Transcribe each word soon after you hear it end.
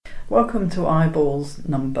Welcome to Eyeballs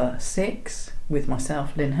number 6 with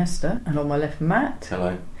myself, Lynn Hester, and on my left, Matt.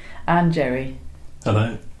 Hello. And Jerry.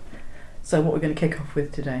 Hello. So what we're going to kick off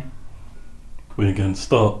with today? We're going to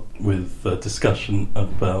start with a discussion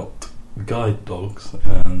about guide dogs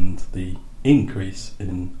and the increase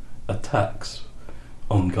in attacks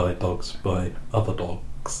on guide dogs by other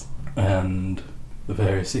dogs and the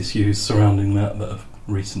various issues surrounding that have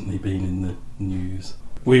recently been in the news.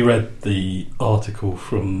 We read the article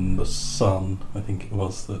from The Sun, I think it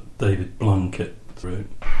was, that David Blunkett wrote.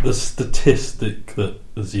 The statistic that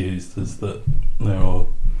was used is that there are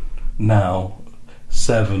now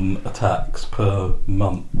 7 attacks per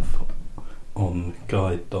month on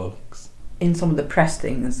guide dogs. In some of the press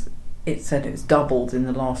things, it said it's doubled in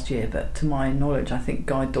the last year, but to my knowledge, I think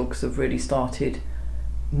guide dogs have really started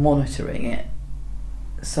monitoring it.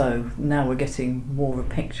 So now we're getting more of a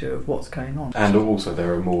picture of what's going on. And also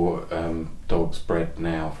there are more dogs bred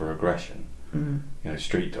now for aggression. Mm. You know,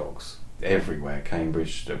 street dogs everywhere,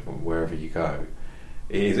 Cambridge, wherever you go.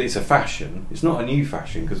 It's a fashion. It's not a new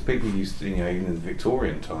fashion because people used to, even in the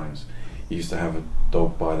Victorian times, used to have a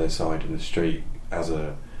dog by their side in the street as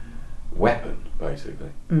a weapon,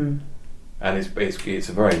 basically. Mm. And it's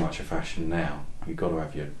very much a fashion now. You've got to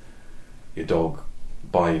have your dog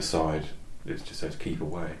by your side. It just says keep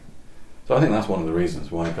away. So I think that's one of the reasons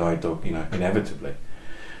why guide dog, inevitably,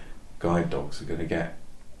 guide dogs are going to get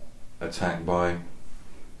attacked by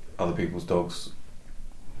other people's dogs,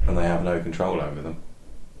 and they have no control over them.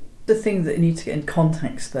 The thing that you need to get in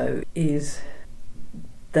context, though, is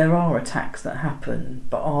there are attacks that happen,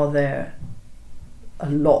 but are there a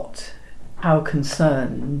lot? How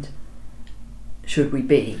concerned should we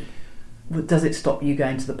be? Does it stop you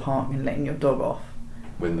going to the park and letting your dog off?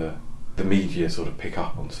 When the media sort of pick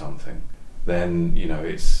up on something, then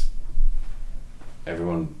it's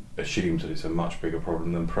everyone assumes that it's a much bigger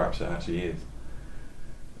problem than perhaps it actually is.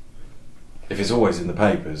 If it's always in the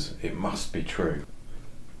papers, it must be true.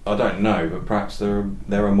 I don't know, but perhaps there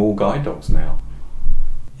are more guide dogs now.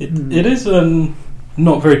 It is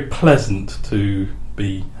not very pleasant to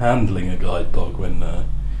be handling a guide dog when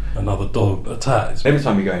another dog attacks. Every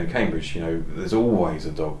time you go into Cambridge, there's always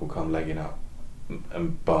a dog will come legging up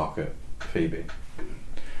and bark at Phoebe.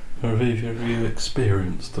 Have you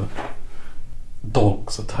experienced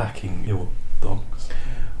dogs attacking your dogs?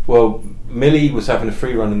 Well, Millie was having a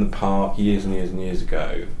free run in the park years and years and years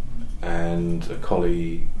ago, and a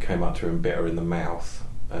collie came up to her and bit her in the mouth,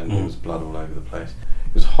 and there was blood all over the place.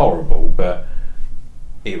 It was horrible, but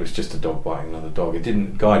it was just a dog biting another dog. It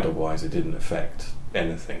didn't, guide dog wise, it didn't affect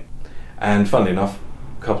anything. And funnily enough,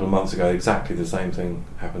 a couple of months ago, exactly the same thing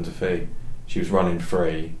happened to Fee. She was running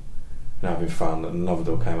free and having fun, and another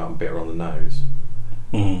dog came up and bit her on the nose.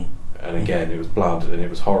 And again, it was blood and it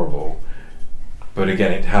was horrible. But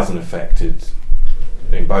again, it hasn't affected,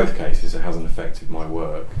 in both cases, it hasn't affected my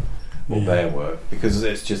work or their work, because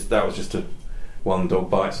that was just one dog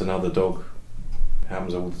bites another dog. It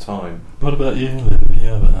happens all the time. What about you, Lynn? Have you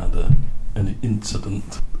ever had an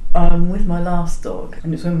incident? With my last dog,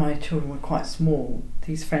 and it was when my children were quite small,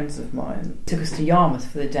 these friends of mine took us to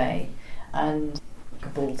Yarmouth for the day, and a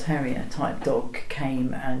bull terrier type dog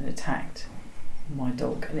came and attacked my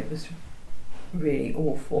dog, and it was really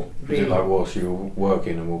awful. Was it like whilst you were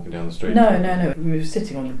working and walking down the street? No. We were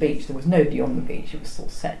sitting on the beach. There was nobody on the beach. It was sort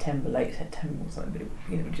of late September or something.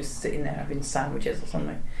 But just sitting there having sandwiches or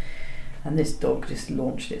something. And this dog just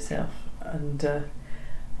launched itself. And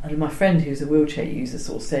my friend, who's a wheelchair user,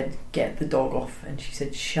 sort of said, "Get the dog off." And she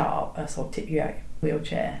said, "Shut up, else I'll tip you out your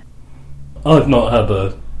wheelchair." I've not had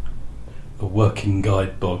a working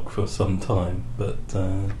guide dog for some time, but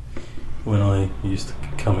when I used to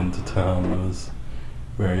come into town, there was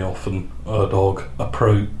very often a dog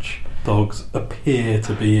approach. Dogs appear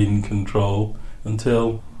to be in control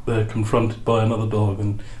until they're confronted by another dog,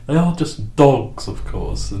 and they are just dogs, of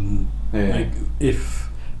course, and if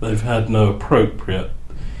they've had no appropriate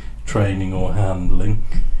training or handling,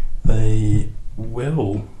 they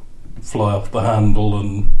will fly off the handle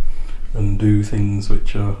and do things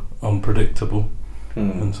which are unpredictable.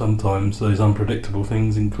 And sometimes those unpredictable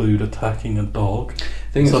things include attacking a dog.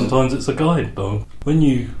 Sometimes it's a guide dog. When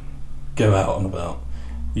you go out and about,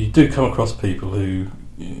 you do come across people who,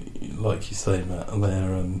 like you say, Matt,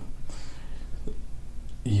 they're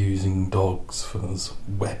using dogs as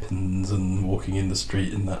weapons and walking in the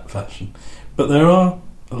street in that fashion. But there are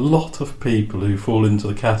a lot of people who fall into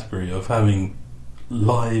the category of having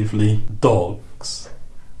lively dogs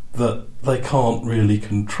that they can't really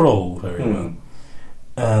control very well.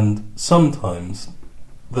 And sometimes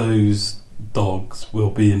those dogs will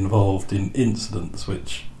be involved in incidents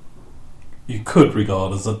which you could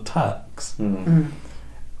regard as attacks. Mm.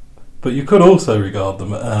 But you could also regard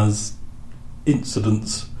them as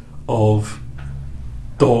incidents of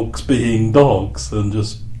dogs being dogs and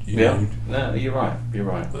just, you know, no, you're right.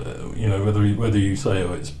 you know, whether you say,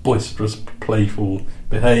 oh, it's boisterous, playful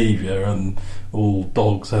behaviour, and all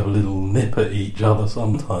dogs have a little nip at each other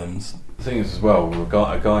sometimes. The thing is, as well, a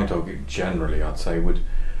guide dog generally, I'd say, would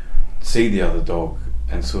see the other dog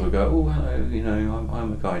and sort of go, oh, hello, you know,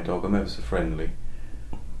 I'm a guide dog, I'm ever so friendly,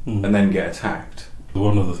 and then get attacked.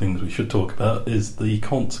 One of the things we should talk about is the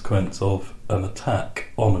consequence of an attack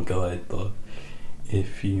on a guide dog.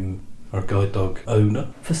 If you are a guide dog owner,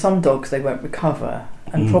 For some dogs, they won't recover,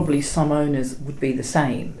 and probably some owners would be the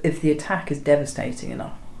same. If the attack is devastating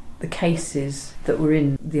enough. The cases that were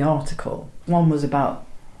in the article, one was about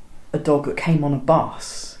a dog that came on a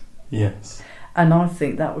bus. yes, And I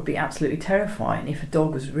think that would be absolutely terrifying if a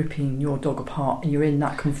dog was ripping your dog apart and you're in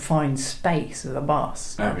that confined space of a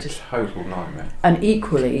bus. That would be a total nightmare. And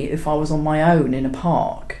equally, if I was on my own in a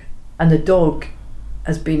park and the dog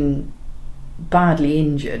has been badly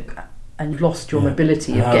injured and you've lost your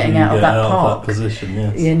mobility of How do getting you out of get that out park, of that position,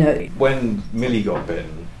 yes. you know, When Millie got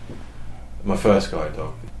bitten, my first guide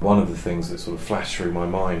dog, one of the things that sort of flashed through my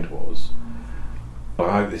mind was,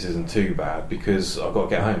 I hope this isn't too bad because I've got to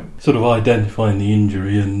get home. Sort of identifying the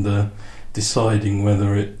injury and deciding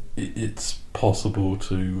whether it's possible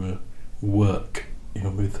to work, you know,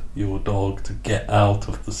 with your dog to get out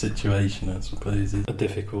of the situation, I suppose, is a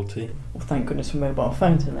difficulty. well, thank goodness for mobile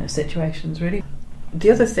phones in those situations, really. The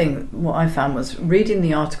other thing, what I found was reading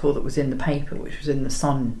the article that was in the paper, which was in the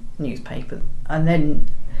Sun newspaper, and then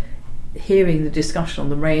hearing the discussion on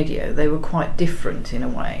the radio, they were quite different in a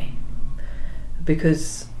way.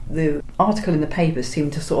 Because the article in the paper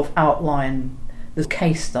seemed to sort of outline the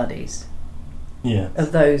case studies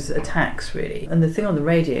of those attacks, really. And the thing on the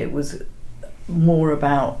radio was more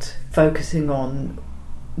about focusing on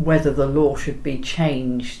whether the law should be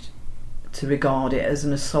changed to regard it as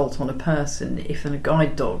an assault on a person if a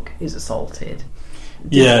guide dog is assaulted.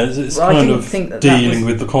 It's I kind didn't of think that dealing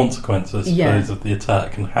was- with the consequences, I suppose, of the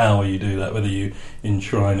attack and how you do that, whether you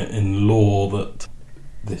enshrine it in law that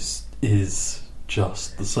this is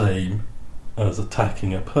just the same as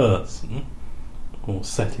attacking a person or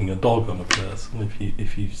setting a dog on a person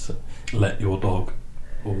if you let your dog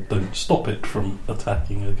or don't stop it from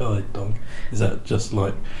attacking a guide dog. Is that just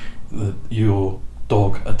like your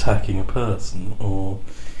dog attacking a person, or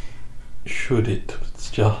should it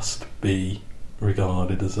just be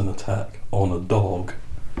regarded as an attack on a dog?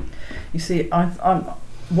 You see,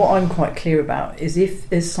 what I'm quite clear about is if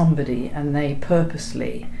there's somebody and they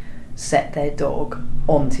purposely set their dog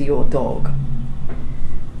onto your dog,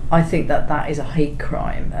 I think that is a hate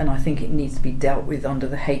crime, and I think it needs to be dealt with under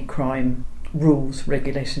the hate crime rules,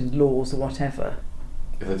 regulations, laws, or whatever.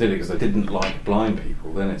 If they did it because they didn't like blind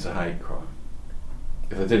people, then it's a hate crime.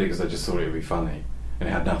 If they did it because they just thought it would be funny and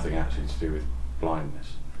it had nothing actually to do with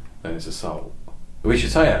blindness, then it's assault. We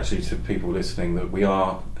should say actually to people listening that we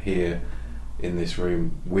are here in this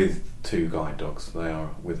room with two guide dogs. They are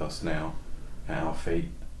with us now at our feet.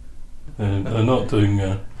 They're not doing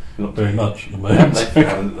Not very much at the moment. They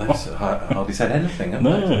haven't hardly said anything, have they?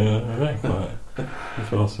 No, very quiet.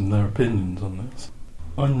 We've asked them their opinions on this.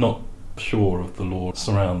 I'm not sure of the law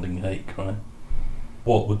surrounding hate crime.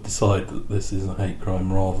 What would decide that this is a hate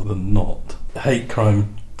crime rather than not? Hate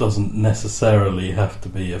crime doesn't necessarily have to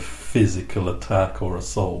be a physical attack or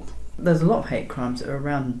assault. There's a lot of hate crimes that are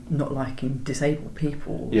around not liking disabled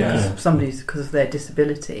people. Yeah. Somebody's because of their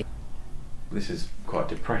disability. This is quite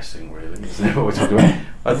depressing, really, isn't it? What we're talking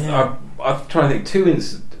about. I've tried to think two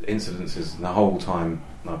incidences in the whole time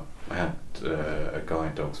I had a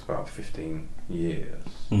guide dog for about 15 years.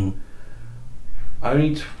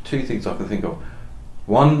 Only two things I can think of.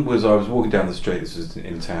 One was I was walking down the street, this was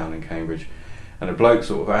in town in Cambridge, and a bloke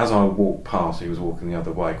sort of, as I walked past, he was walking the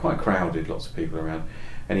other way, quite crowded, lots of people around,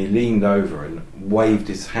 and he leaned over and waved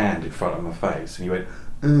his hand in front of my face, and he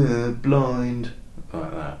went, blind,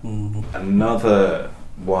 like that. Another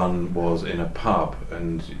one was in a pub,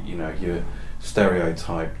 and you know, your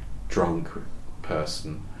stereotype drunk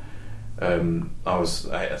person. I was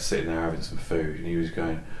sitting there having some food, and he was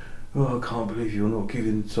going, "Oh, I can't believe you're not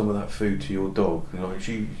giving some of that food to your dog. You know,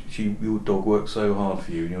 your dog works so hard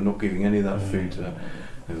for you, and you're not giving any of that food to her."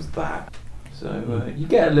 It was that. So you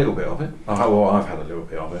get a little bit of it. Well, I've had a little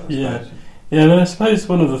bit of it, I suppose. Yeah, and I suppose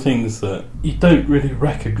one of the things that you don't really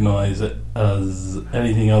recognise it as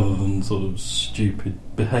anything other than sort of stupid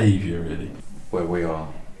behaviour, really. Where we are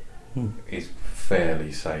is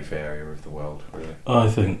fairly safe area of the world, really. I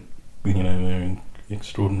think, you know, we're in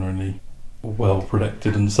extraordinarily well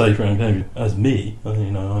protected and safe around behaviour. As me,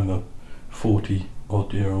 I'm a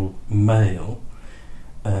 40-odd-year-old male,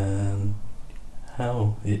 and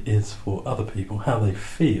how it is for other people, how they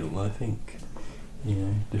feel, I think,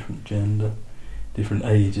 different gender, different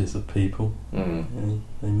ages of people,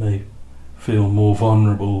 they may feel more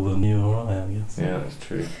vulnerable than you or I guess. Yeah, that's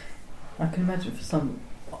true. I can imagine for some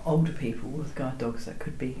older people with guide dogs that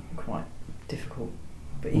could be quite difficult,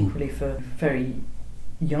 but equally for very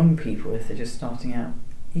young people, if they're just starting out,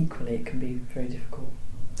 equally it can be very difficult.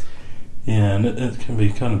 Yeah, and it can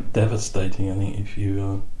be kind of devastating, I think, if you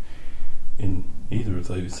are in either of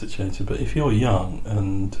those situations. But if you're young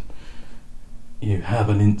and you have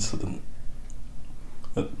an incident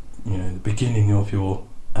at the beginning of your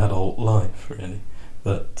adult life, really,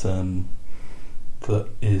 that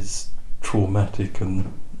is traumatic,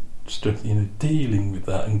 and dealing with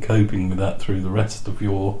that and coping with that through the rest of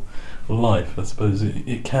your life, I suppose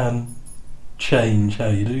it can change how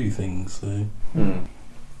you do things. So.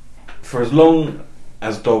 For as long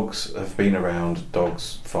as dogs have been around,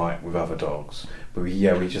 dogs fight with other dogs. But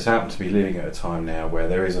we just happen to be living at a time now where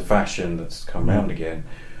there is a fashion that's come round again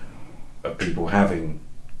of people having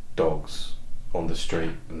dogs on the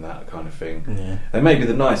street and that kind of thing. Yeah. They may be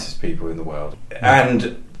the nicest people in the world,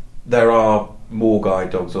 and there are more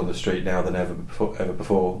guide dogs on the street now than ever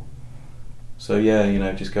before. So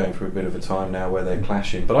just going through a bit of a time now where they're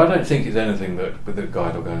clashing. But I don't think it's anything that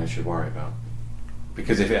guide dog owners should worry about,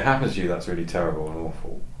 because if it happens to you, that's really terrible and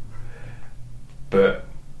awful. But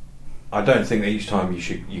I don't think that each time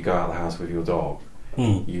you go out of the house with your dog,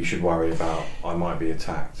 you should worry about, I might be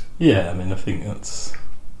attacked. Yeah, I think that's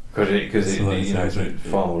because it's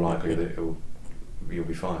far more likely that you'll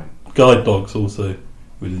be fine. Guide dogs also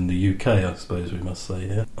within the UK, I suppose we must say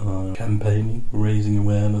here, are campaigning, raising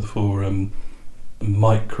awareness for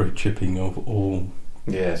microchipping of all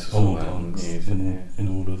dogs in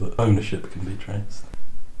order that ownership can be traced.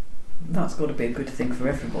 That's got to be a good thing for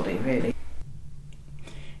everybody, really.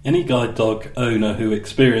 Any guide dog owner who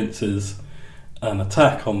experiences an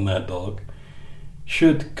attack on their dog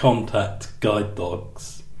should contact guide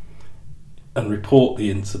dogs and report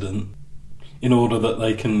the incident in order that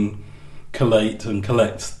they can collate and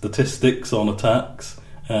collect statistics on attacks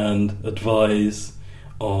and advise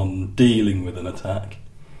on dealing with an attack.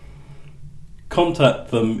 Contact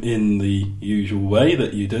them in the usual way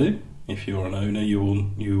that you do. If you're an owner, you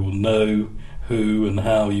will know who and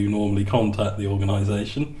how you normally contact the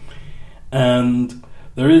organisation. And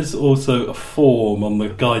there is also a form on the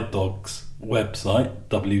Guide Dogs website,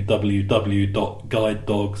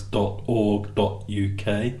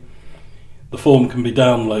 www.guidedogs.org.uk. The form can be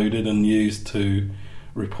downloaded and used to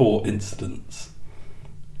report incidents.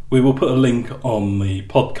 We will put a link on the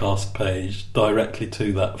podcast page directly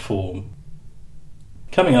to that form.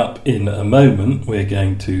 Coming up in a moment, we're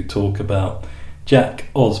going to talk about Jack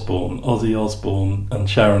Osborne, Ozzy Osbourne and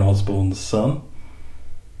Sharon Osbourne's son,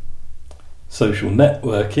 social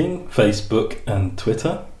networking, Facebook and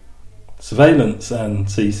Twitter, surveillance and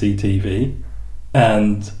CCTV,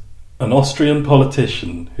 and an Austrian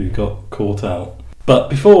politician who got caught out. But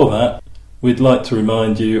before that, we'd like to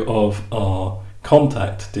remind you of our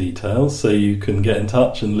contact details so you can get in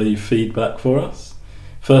touch and leave feedback for us.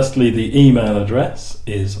 Firstly, the email address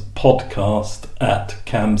is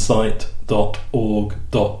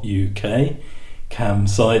podcast@camsite.org.uk.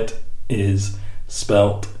 Camsite is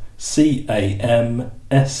spelt CAMSIGHT.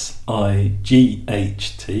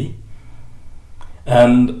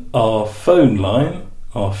 And our phone line,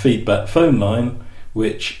 our feedback phone line,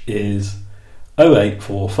 which is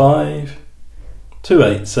 0845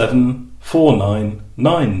 287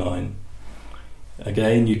 4999.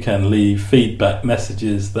 Again, you can leave feedback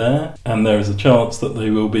messages there, and there is a chance that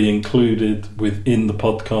they will be included within the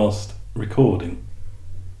podcast recording.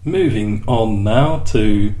 Moving on now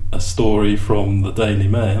to a story from the Daily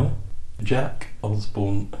Mail. Jack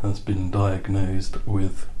Osborne has been diagnosed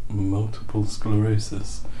with multiple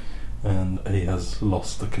sclerosis, and he has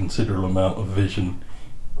lost a considerable amount of vision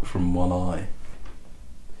from one eye.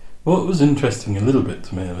 What was interesting a little bit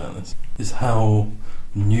to me about this is how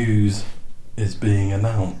news is being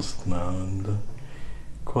announced now, and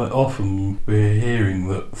quite often we're hearing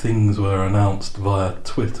that things were announced via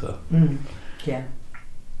Twitter. Yeah.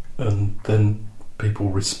 And then people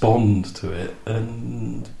respond to it,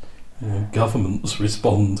 and governments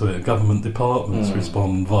respond to it, government departments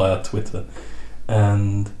respond via Twitter,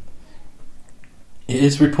 and it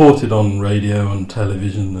is reported on radio and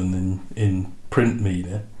television and in print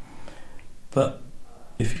media. But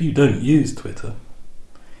if you don't use Twitter,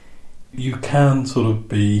 you can sort of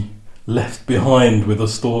be left behind with a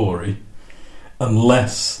story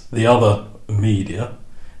unless the other media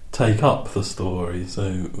take up the story.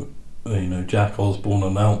 So, Jack Osborne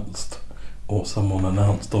announced, or someone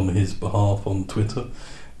announced on his behalf on Twitter,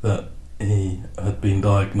 that he had been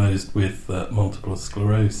diagnosed with multiple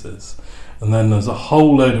sclerosis. And then there's a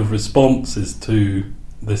whole load of responses to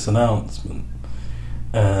this announcement.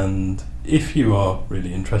 And if you are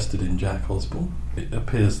really interested in Jack Osborne, it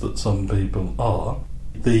appears that some people are,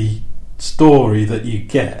 the story that you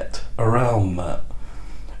get around that,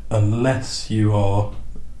 unless you are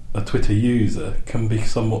a Twitter user, can be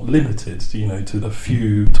somewhat limited, to the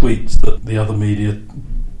few tweets that the other media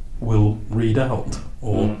will read out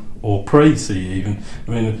or praise even.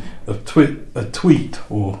 I mean, a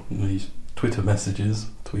tweet or these Twitter messages,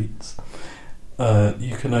 tweets,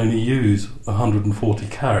 you can only use 140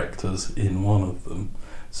 characters in one of them.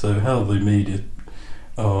 So how the media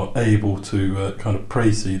are able to kind of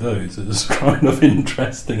praise those is kind of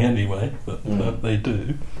interesting anyway, but they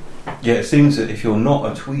do. Yeah, it seems that if you're not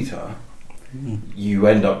a tweeter, you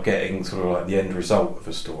end up getting sort of like the end result of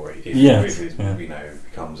a story, if it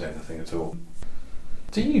becomes anything at all.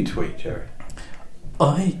 Do you tweet, Jerry?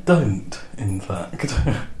 I don't, in fact.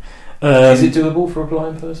 Is it doable for a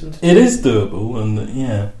blind person to tweet? It is doable, and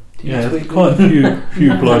tweet quite a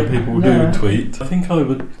few blind people do tweet. I think I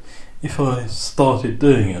would, if I started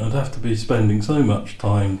doing it, I'd have to be spending so much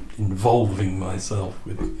time involving myself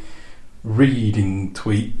with reading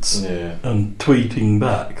tweets and tweeting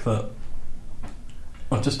back that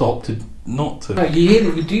I just opted not to. No,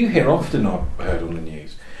 you do hear often, I've heard on the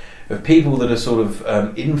news, of people that are sort of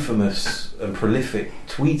infamous and prolific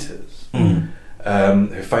tweeters, who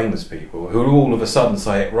are famous people, who all of a sudden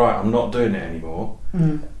say, right, I'm not doing it anymore.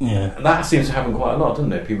 Yeah. And that seems to happen quite a lot,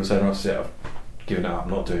 doesn't it? People saying, I've given it up,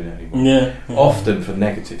 I'm not doing it anymore. Yeah. Often for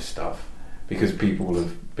negative stuff, because people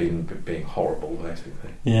have been being horrible,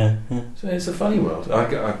 basically. Yeah. So it's a funny world. I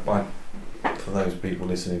for those people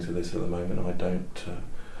listening to this at the moment, I don't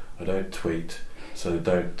tweet, so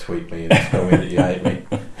don't tweet me and tell me that you hate me.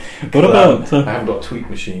 What about? I haven't got a tweet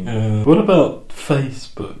machine. What about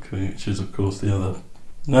Facebook, which is of course the other?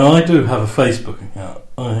 Now I do have a Facebook account.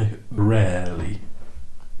 I rarely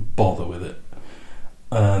bother with it,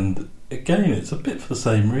 and again, it's a bit for the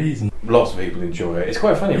same reason. Lots of people enjoy it. It's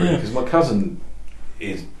quite funny, really, because my cousin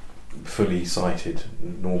is fully sighted,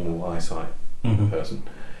 normal eyesight person,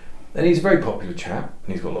 and he's a very popular chap,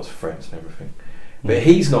 and he's got lots of friends and everything. But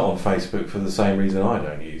he's not on Facebook for the same reason I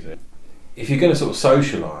don't use it. If you're going to sort of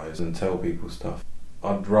socialise and tell people stuff,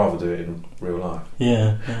 I'd rather do it in real life.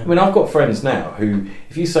 Yeah. I mean, I've got friends now who,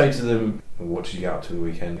 if you say to them, what did you get up to the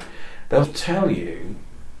weekend? They'll tell you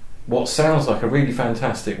what sounds like a really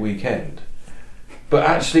fantastic weekend, but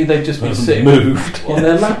actually they've just been sitting on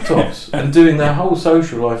their laptops and doing their whole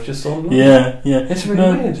social life just online. Yeah. It's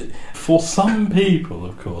really weird. For some people,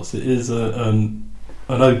 of course, it is an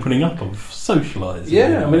opening up of socialising.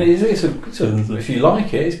 Yeah, I mean, it's if you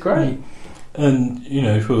like it, it's great. And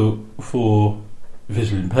for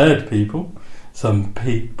visually impaired people, some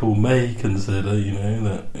people may consider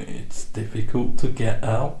that it's difficult to get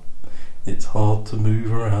out, it's hard to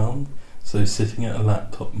move around, so sitting at a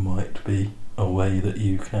laptop might be a way that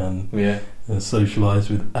you can socialise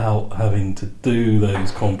without having to do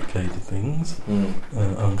those complicated things,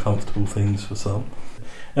 uncomfortable things for some.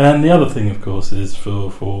 And the other thing, of course, is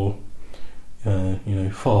for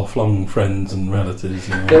far-flung friends and relatives.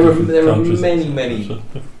 There are many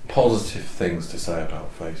positive things to say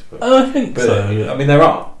about Facebook. I think so. Yeah. I mean, there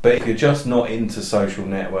are, but if you're just not into social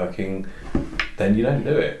networking, then you don't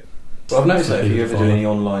do it. Well, I've noticed that if you ever do any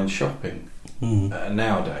online shopping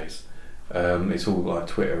nowadays, it's all like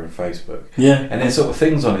Twitter and Facebook. Yeah. And there's sort of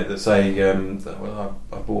things on it that say,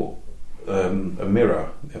 I bought a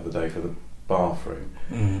mirror the other day for the bathroom.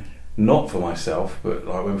 Not for myself, but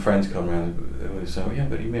like when friends come around, they always say, you haven't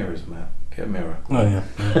got any mirrors, Matt. Get a mirror. Oh, yeah.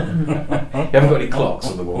 You haven't got any clocks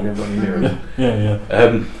on the wall, you haven't got any mirrors. Yeah.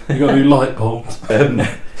 You got any light bulbs. And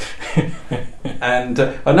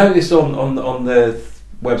I noticed on the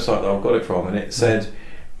website that I've got it from, and it said,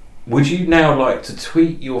 would you now like to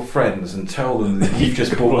tweet your friends and tell them that you've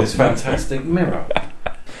just bought this fantastic mirror?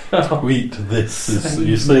 Tweet this.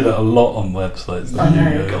 You see that a lot on websites. I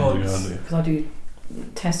know, because I do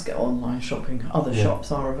Tesco online shopping. Other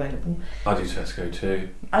shops are available. I do Tesco too.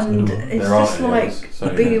 And it's just like,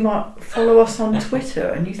 you might follow us on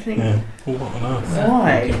Twitter and you think, what on earth?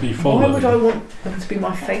 Why? Why would I want them to be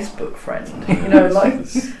my Facebook friend?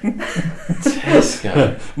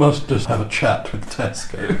 Tesco. Must just have a chat with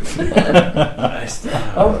Tesco.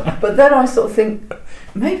 But then I sort of think,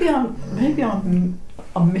 maybe I'm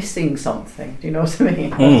I'm missing something. Do you know what I mean?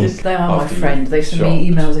 They are my After friend. They send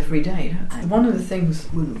me shocked. emails every day. Don't they? One of the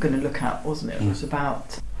things we were going to look at, wasn't it, was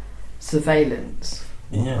about surveillance.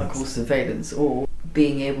 Yes. Like all surveillance, or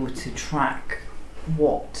being able to track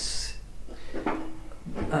what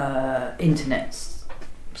internet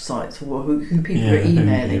sites or who people are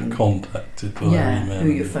emailing. Who you've contacted via email. Who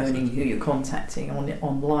you're phoning, who you're contacting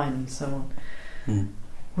online and so on.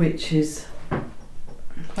 Which is, I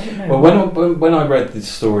don't know. Well, when I read this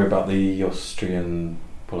story about the Austrian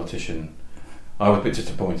politician, I was a bit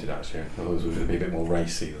disappointed actually. I thought it was going to be a bit more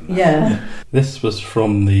racy than that. Yeah. This was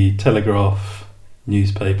from the Telegraph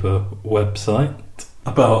newspaper website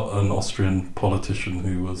about an Austrian politician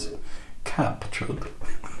who was captured.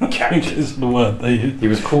 Which is the word they use. He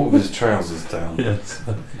was caught with his trousers down. Yes,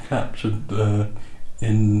 captured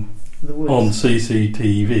in The woods. on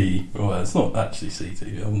CCTV. Well, it's not actually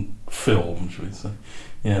CCTV, on film, should we say?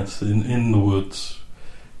 Yes, in the woods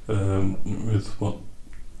with what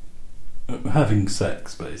having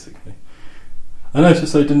sex, basically. I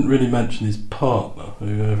noticed they didn't really mention his partner,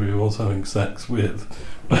 whoever he was having sex with,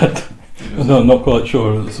 but I'm not quite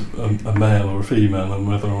sure if it was a male or a female and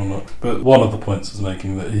whether or not. But one of the points was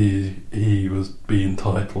making that he was be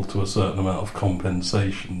entitled to a certain amount of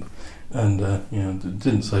compensation, and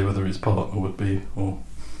didn't say whether his partner would be, or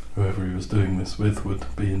whoever he was doing this with would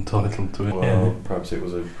be entitled to it. Well, perhaps it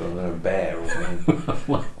was a bear or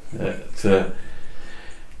something.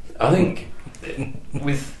 I think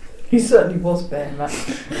with He certainly was bare, Matt.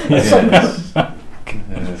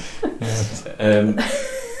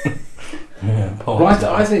 Right,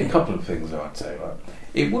 I think a couple of things I'd say. Right.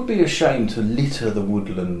 It would be a shame to litter the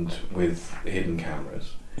woodland with hidden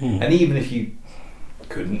cameras, and even if you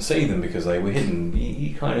couldn't see them because they were hidden,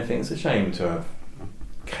 you kind of think it's a shame to have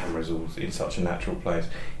cameras all in such a natural place,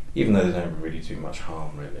 even though they don't really do much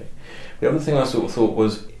harm, really. The other thing I sort of thought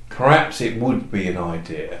was perhaps it would be an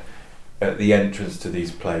idea at the entrance to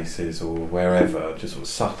these places or wherever, just sort of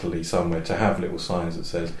subtly somewhere, to have little signs that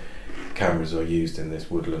says cameras are used in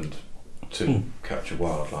this woodland to capture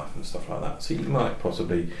wildlife and stuff like that. So you might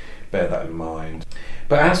possibly bear that in mind.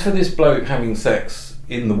 But as for this bloke having sex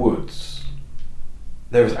in the woods,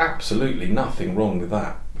 there is absolutely nothing wrong with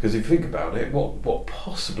that. Because if you think about it, what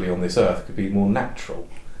possibly on this earth could be more natural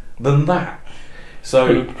than that?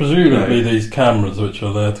 So presumably these cameras, which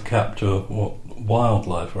are there to capture what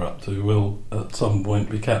wildlife are up to, will at some point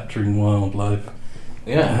be capturing wildlife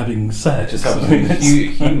having sex. Just having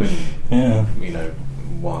human, yeah.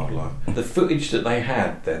 Wildlife. The footage that they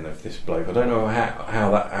had then of this bloke, I don't know how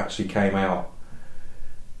that actually came out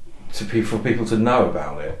for people to know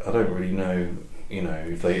about it. I don't really know.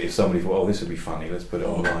 If somebody thought, this would be funny, let's put it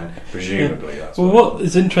online. Presumably, that's. Well, what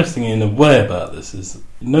is interesting in a way about this is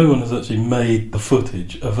no one has actually made the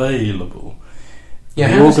footage available.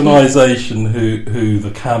 Yeah, the organisation who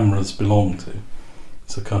the cameras belong to,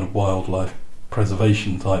 it's a kind of wildlife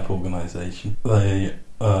preservation type organisation. They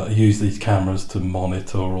use these cameras to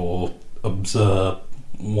monitor or observe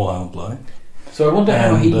wildlife. So I wonder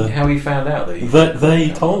how he found out that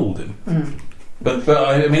they told him. But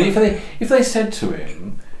I mean, if they said to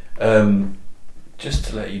him, just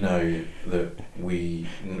to let you know that we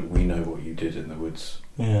know what you did in the woods.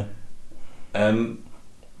 Yeah.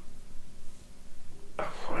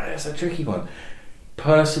 It's a tricky one.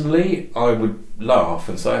 Personally, I would laugh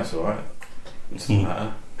and say it's all right. It doesn't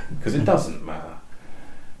matter, because it doesn't matter.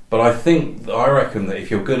 But I reckon that if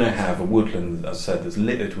you're going to have a woodland, as I said, that's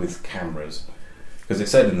littered with cameras, because it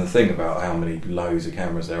said in the thing about how many loads of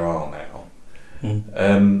cameras there are now,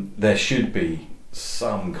 there should be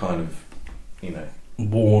some kind of,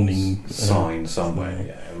 warning sign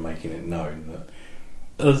somewhere, and making it known that.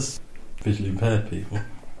 As visually impaired people,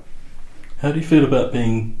 how do you feel about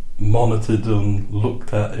being monitored and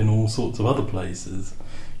looked at in all sorts of other places?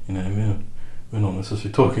 We're not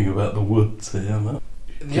necessarily talking about the woods here, but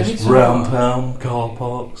just round town, car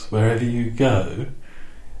parks, wherever you go.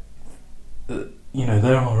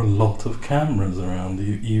 There are a lot of cameras around.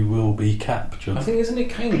 You will be captured. I think, isn't it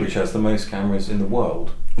Cambridge has the most cameras in the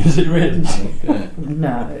world? Is it really? Yeah.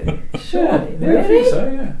 No, surely. Yeah, I think so.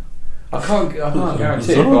 Yeah, I can't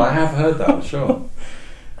guarantee it, but I have heard that for sure.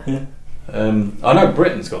 Yeah. I know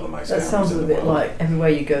Britain's got the most. That cameras sounds in a the bit world. like everywhere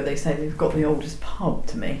you go they say they've got the oldest pub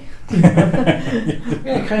to me.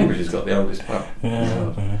 Yeah, Cambridge has got the oldest pub.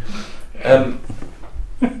 Yeah.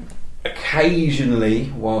 Occasionally,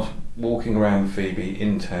 whilst walking around Phoebe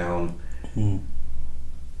in town,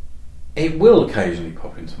 it will occasionally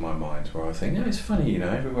pop into my mind where I think, it's funny,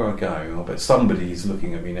 everywhere I go, I bet somebody's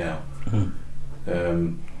looking at me now.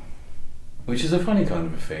 Which is a funny kind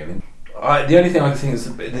of a feeling. the only thing I think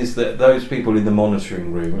is that those people in the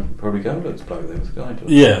monitoring room would probably go, "Let's blow there was a guy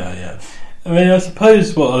doing." Yeah. I mean, I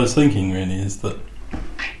suppose what I was thinking really is that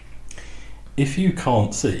if you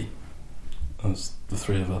can't see, as the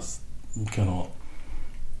three of us cannot,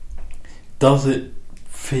 does it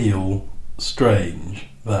feel strange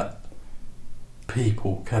that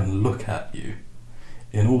people can look at you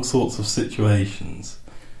in all sorts of situations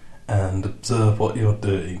and observe what you're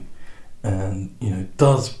doing? And,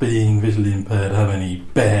 does being visually impaired have any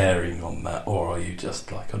bearing on that, or are you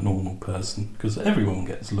just like a normal person? Because everyone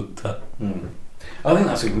gets looked at. I think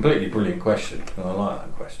that's a completely brilliant question, and I like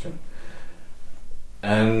that question.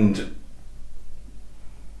 And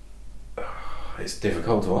it's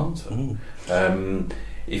difficult to answer.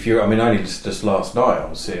 If you're, only just last night I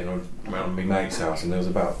was sitting around my mate's house, and there was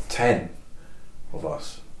about 10 of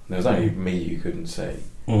us. There was only me you couldn't see.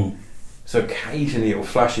 So occasionally it will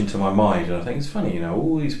flash into my mind, and I think it's funny,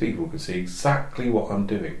 all these people can see exactly what I'm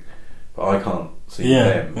doing, but I can't see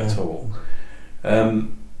them at all.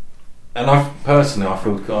 And I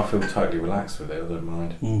feel totally relaxed with it. I don't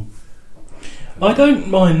mind. I don't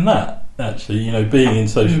mind that, actually. Being in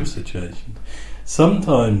social situations.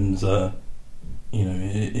 Sometimes,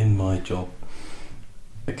 in my job,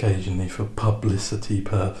 occasionally for publicity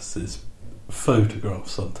purposes,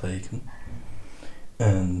 photographs are taken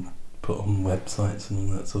and put on websites and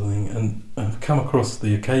all that sort of thing, and I've come across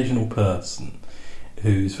the occasional person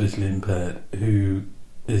who's visually impaired who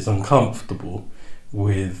is uncomfortable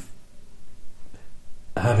with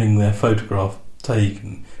having their photograph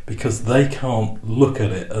taken because they can't look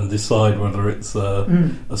at it and decide whether it's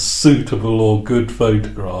a suitable or good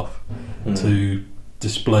photograph to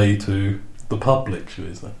display to the public, shall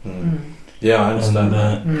we say. Yeah, I understand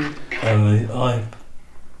that. And I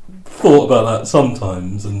thought about that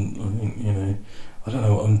sometimes, and I think, I don't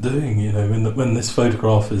know what I'm doing, when this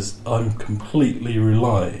photograph is, I'm completely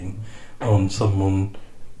relying on someone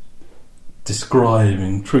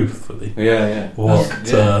describing truthfully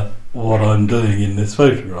what I'm doing in this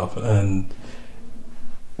photograph, and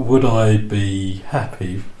would I be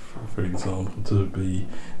happy, for example, to be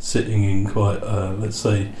sitting in quite, let's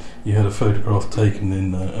say you had a photograph taken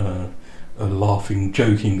in a laughing,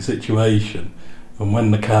 joking situation, and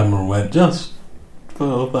when the camera went, just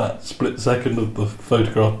for that split second of the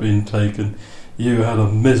photograph being taken, you had a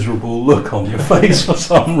miserable look on your face for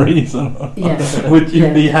some reason. Would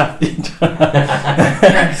you be happy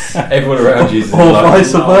to everyone around you is or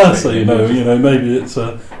vice versa, maybe it's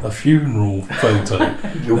a funeral photo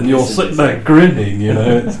and you're sitting there grinning,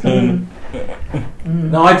 it's kind of...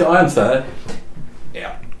 No, I understand that.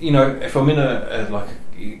 Yeah, if I'm in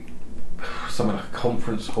something like a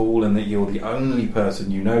conference hall and that you're the only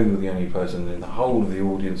person, you're the only person in the whole of the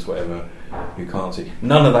audience, whatever, who can't see,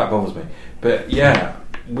 none of that bothers me. But yeah,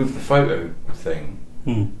 with the photo thing,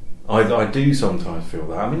 I do sometimes feel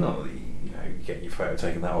that. Not that you get your photo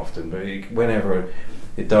taken that often, but whenever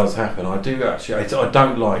it does happen, I do actually. I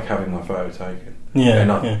don't like having my photo taken.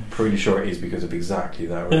 And I'm pretty sure it is because of exactly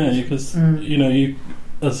that reason. Yeah, because you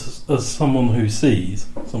as someone who sees,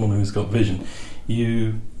 someone who's got vision,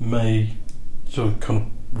 you may sort of kind of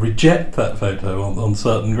reject that photo on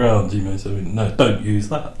certain grounds. You may say, no, don't use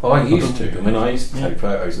that. Well, I used to take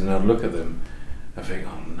photos and I'd look at them and think,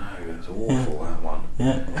 oh no, that's awful, that one.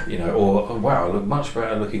 Yeah. Or, oh wow, I look much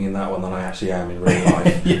better looking in that one than I actually am in real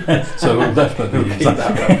life. So we'll definitely use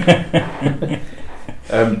that.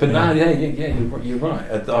 But no, you're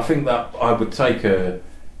right. I think that I would take a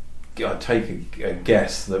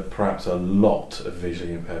guess that perhaps a lot of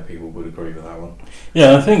visually impaired people would agree with that one.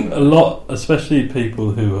 Yeah, I think a lot, especially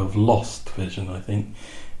people who have lost vision, I think,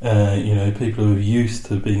 people who are used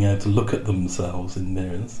to being able to look at themselves in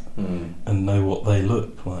mirrors and know what they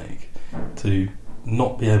look like, to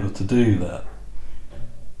not be able to do that.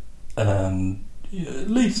 At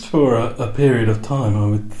least for a period of time, I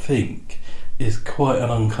would think, is quite an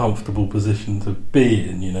uncomfortable position to be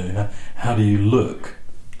in. How do you look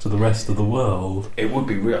to the rest of the world? It would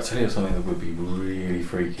be. I'll tell you something that would be really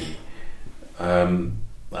freaky.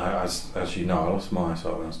 As you know, I lost my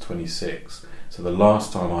eyesight when I was 26. So the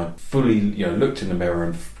last time I fully, looked in the mirror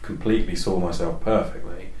and completely saw myself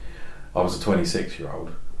perfectly, I was a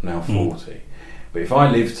 26-year-old, now 40. But if I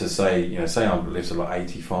lived to say I lived to like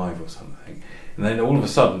 85 or something, and then all of a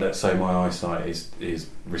sudden, let's say my eyesight is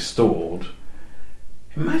restored.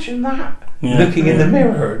 Imagine that, looking in the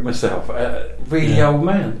mirror at myself, a really old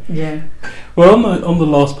man. Yeah. Well, on the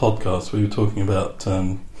last podcast, we were talking about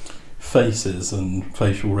faces and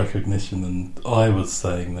facial recognition, and I was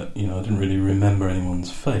saying that I didn't really remember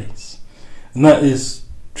anyone's face, and that is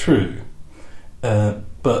true.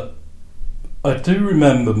 But I do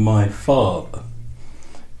remember my father,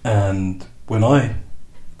 and when I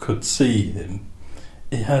could see him,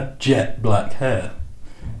 he had jet black hair.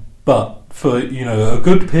 But for, a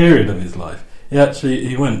good period of his life,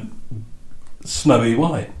 he went snowy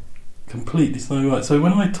white, completely snowy white. So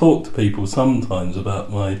when I talk to people sometimes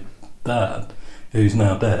about my dad, who's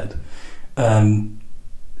now dead,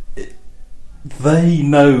 they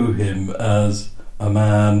know him as a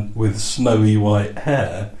man with snowy white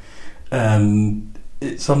hair, and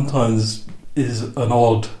it sometimes is an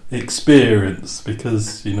odd experience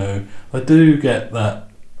because, I do get that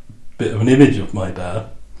bit of an image of my dad,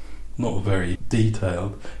 not very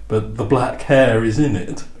detailed, but the black hair is in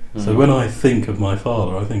it. So when I think of my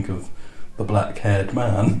father, I think of the black-haired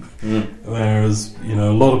man, whereas, a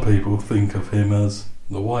lot of people think of him as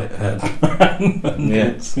the white-haired man. And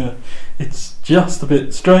it's just a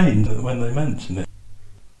bit strange when they mention it.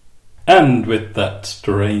 And with that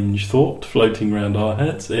strange thought floating around our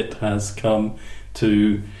heads, it has come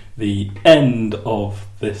to the end of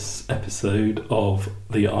this episode of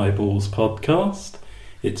the Eyeballs podcast.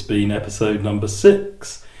 It's been episode number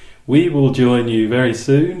 6. We will join you very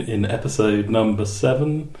soon in episode number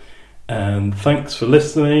 7. And thanks for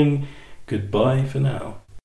listening. Goodbye for now.